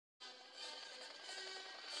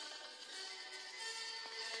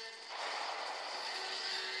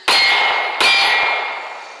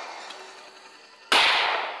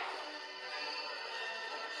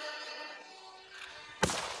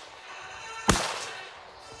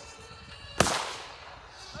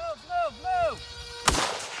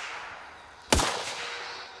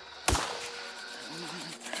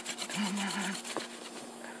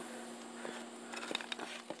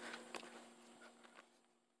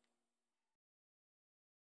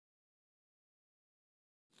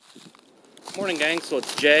Morning, gang. So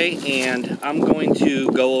it's Jay, and I'm going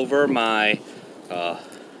to go over my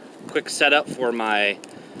quick setup for my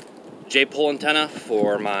J-pole antenna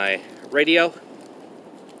for my radio.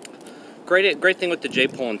 Great thing with the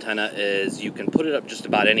J-pole antenna is you can put it up just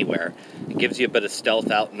about anywhere. It gives you a bit of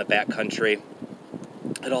stealth out in the backcountry.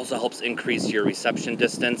 It also helps increase your reception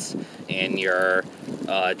distance and your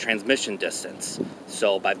transmission distance.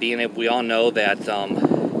 So by being able, we all know that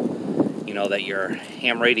that your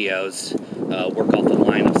ham radios work off the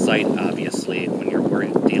line of sight, obviously, when you're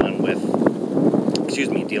dealing with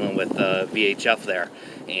VHF there.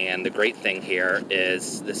 And the great thing here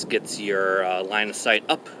is this gets your line of sight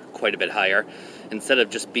up quite a bit higher. Instead of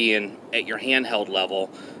just being at your handheld level,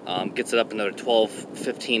 gets it up another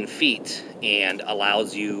 12-15 feet and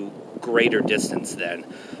allows you greater distance then.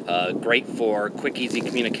 Great for quick, easy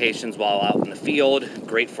communications while out in the field.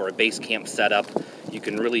 Great for a base camp setup. You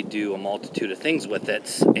can really do a multitude of things with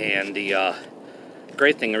it. And the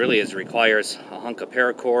great thing really is it requires a hunk of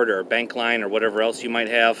paracord or bank line or whatever else you might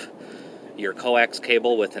have. Your coax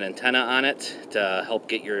cable with an antenna on it to help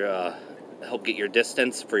get your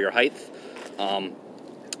distance for your height. I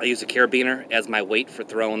use a carabiner as my weight for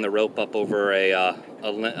throwing the rope up over a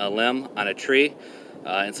limb on a tree.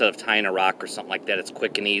 Instead of tying a rock or something like that, it's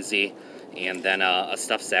quick and easy. And then a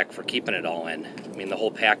stuff sack for keeping it all in. I mean, the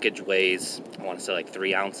whole package weighs, I want to say, like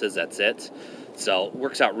 3 ounces, that's it. So it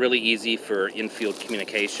works out really easy for infield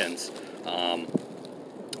communications.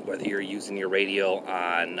 Whether you're using your radio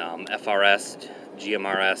on FRS,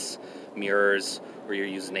 GMRS, mirrors, or you're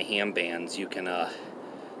using the ham bands, you can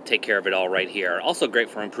take care of it all right here. Also great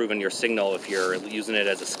for improving your signal if you're using it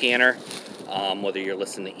as a scanner, whether you're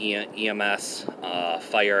listening to EMS,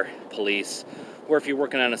 fire, police, or if you're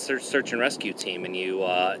working on a search and rescue team and you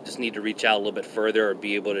just need to reach out a little bit further or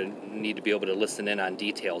need to be able to listen in on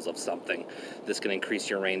details of something. This can increase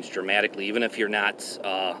your range dramatically. Even if you're not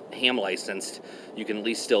ham licensed, you can at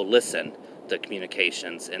least still listen to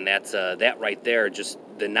communications, and that's that right there. Just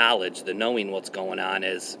the knowledge, the knowing what's going on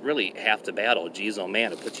is really half the battle. Geez, oh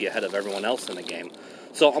man, it puts you ahead of everyone else in the game.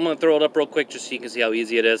 So I'm going to throw it up real quick just so you can see how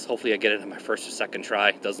easy it is. Hopefully I get it in my first or second try.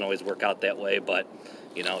 It doesn't always work out that way, but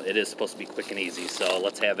you know, it is supposed to be quick and easy. So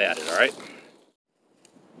let's have at it, all right?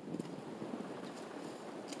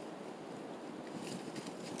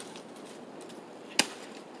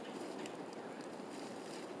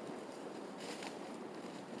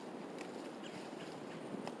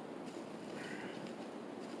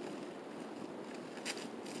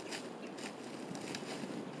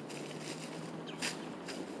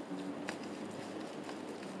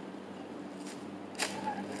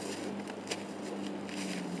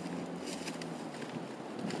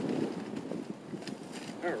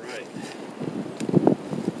 All right.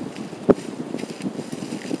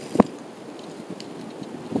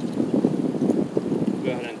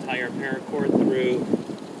 Go ahead and tie our paracord through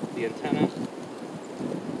the antenna.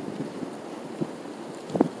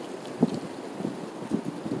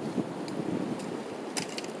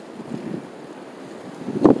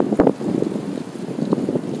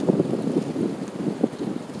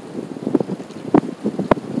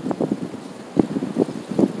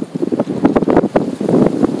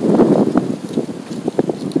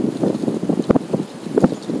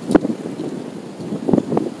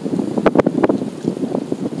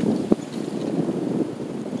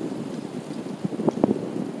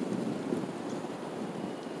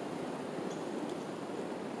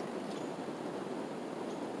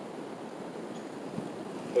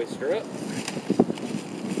 Hoist her up.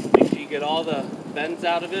 Make sure you get all the bends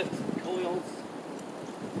out of it, coils.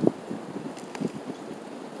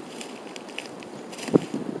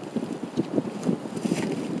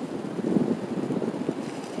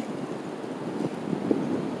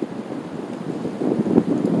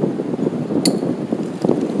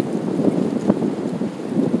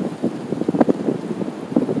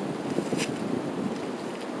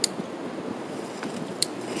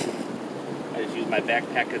 I just use my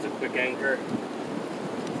backpack as a quick anchor.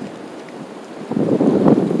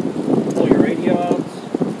 Pull your radio out.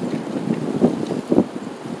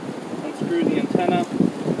 Unscrew the antenna.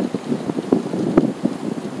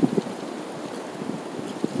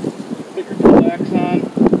 Put your coax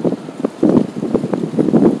on.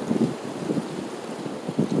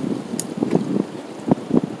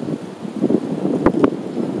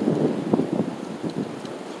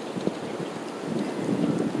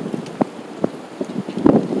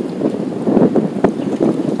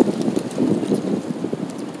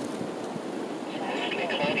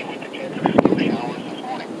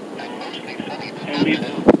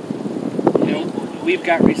 We've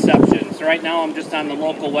got reception. So right now I'm just on the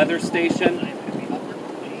local weather station.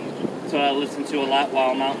 That's what I listen to a lot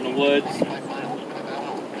while I'm out in the woods.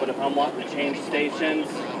 But if I'm wanting to change stations,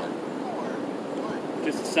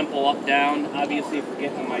 just a simple up-down. Obviously,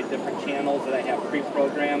 forgetting my different channels that I have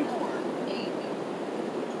pre-programmed.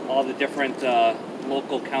 All the different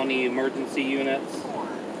local county emergency units.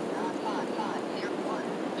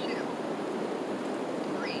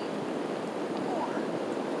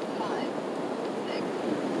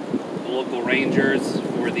 The local rangers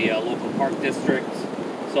for the local park district.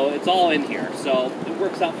 So it's all in here. So it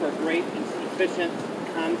works out for a great, efficient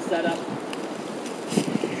con setup.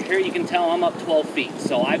 Here you can tell I'm up 12 feet,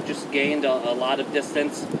 so I've just gained a lot of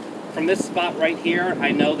distance. From this spot right here,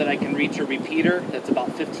 I know that I can reach a repeater that's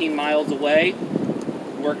about 15 miles away.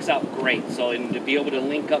 Works out great. So and to be able to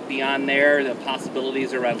link up beyond there, the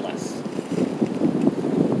possibilities are endless.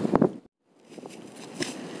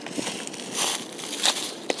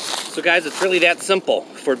 So guys, it's really that simple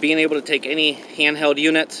for being able to take any handheld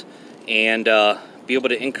unit and be able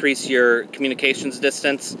to increase your communications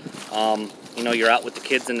distance. You know, you're out with the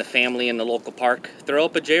kids and the family in the local park, throw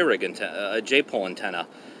up a J-rig antenna, a J-pole antenna,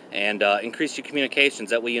 and increase your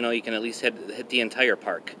communications. That way, you know, you can at least hit the entire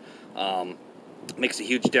park. Makes a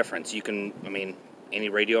huge difference. You can, I mean, any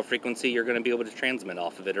radio frequency, you're going to be able to transmit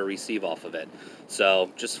off of it or receive off of it.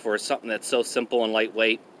 So just for something that's so simple and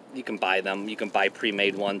lightweight, you can buy them. You can buy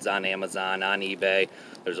pre-made ones on Amazon, on eBay.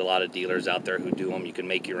 There's a lot of dealers out there who do them. You can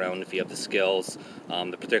make your own if you have the skills.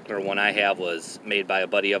 The particular one I have was made by a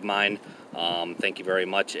buddy of mine. Thank you very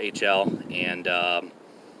much, HL. And,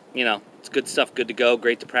 you know, it's good stuff, good to go,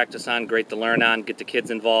 great to practice on, great to learn on, get the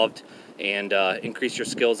kids involved, and increase your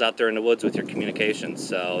skills out there in the woods with your communications.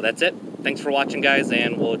 So that's it. Thanks for watching, guys,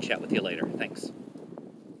 and we'll chat with you later. Thanks.